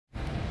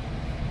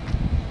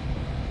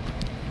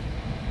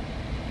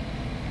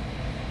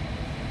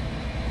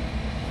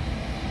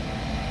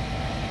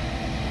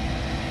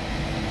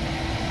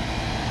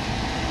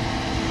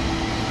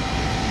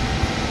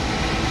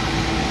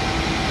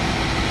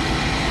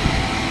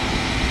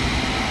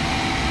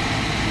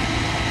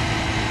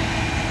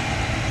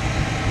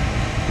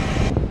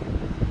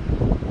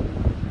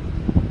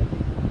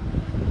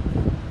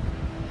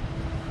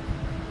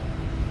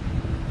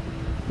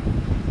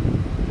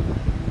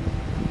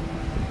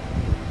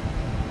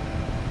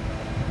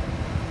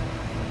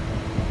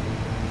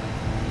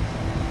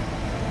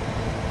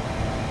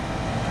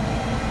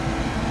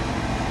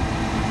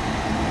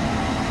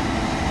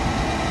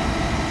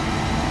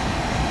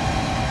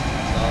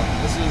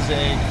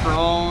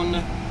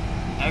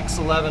X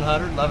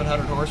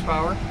 1100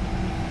 horsepower.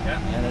 Yeah.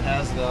 And it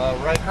has the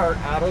Reichhardt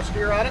auto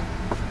steer on it.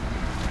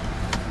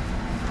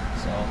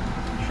 So,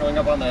 showing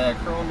up on the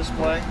Krone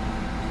display.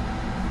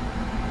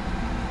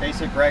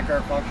 Basic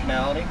Reichhardt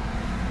functionality.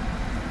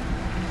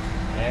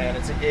 And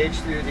it's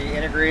engaged through the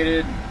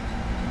integrated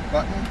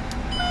button.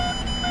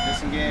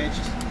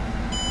 Disengaged.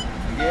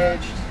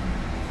 Engaged.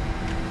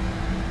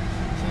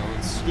 So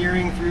it's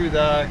steering through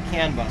the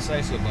CAN bus,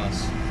 ISO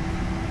bus.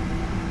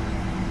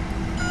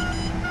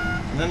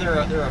 And then there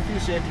are a few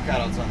safety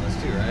cutouts on this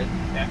too, right?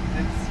 Yeah,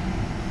 it's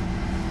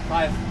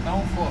 5,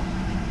 no 4.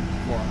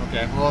 4,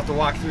 okay. We'll have to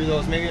walk through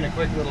those maybe in a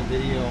quick little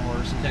video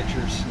or some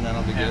pictures, and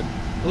that'll be good.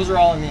 Those are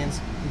all in the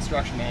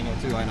instruction manual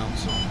too, I know.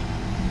 So.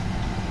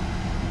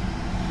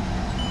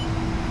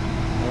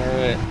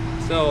 Alright.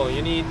 So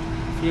you need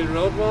field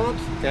road mode.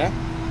 Okay.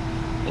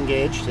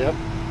 Engaged, yep.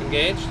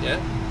 Engaged, yeah.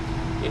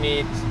 You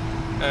need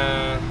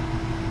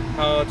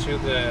power to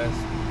the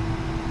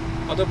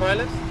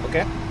autopilot.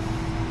 Okay.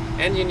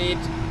 And you need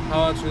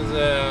power to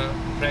the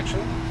traction.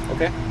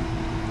 Okay.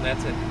 And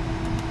that's it.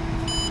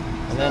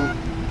 And then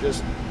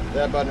just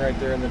that button right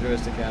there in the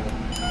joystick handle.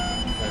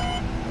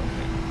 Okay.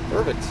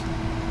 Perfect.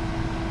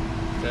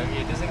 So if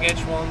you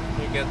disengage one,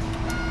 you get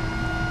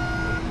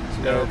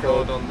Some error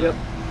code on the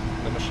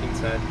machine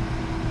side.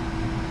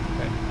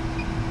 Okay.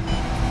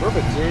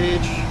 Perfect.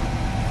 Gauge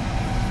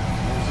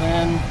goes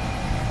in.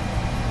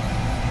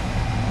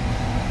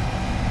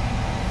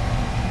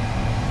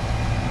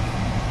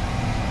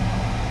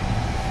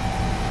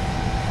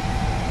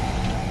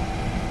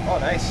 Oh,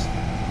 nice.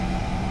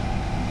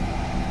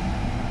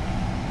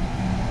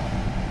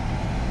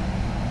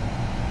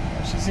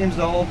 She seems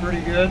to hold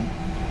pretty good.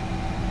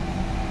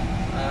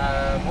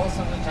 Most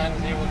of the time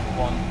 0 to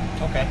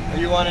 1. Okay. Are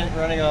you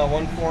running a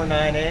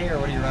 149A or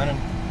what are you running?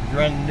 You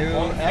running new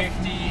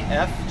 150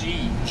 F?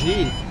 G.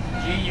 G.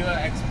 G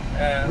UX.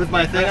 With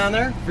my thing on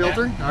there?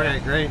 Filter? Yeah. Okay,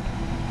 great.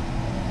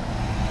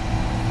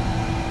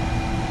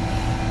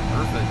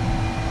 Perfect.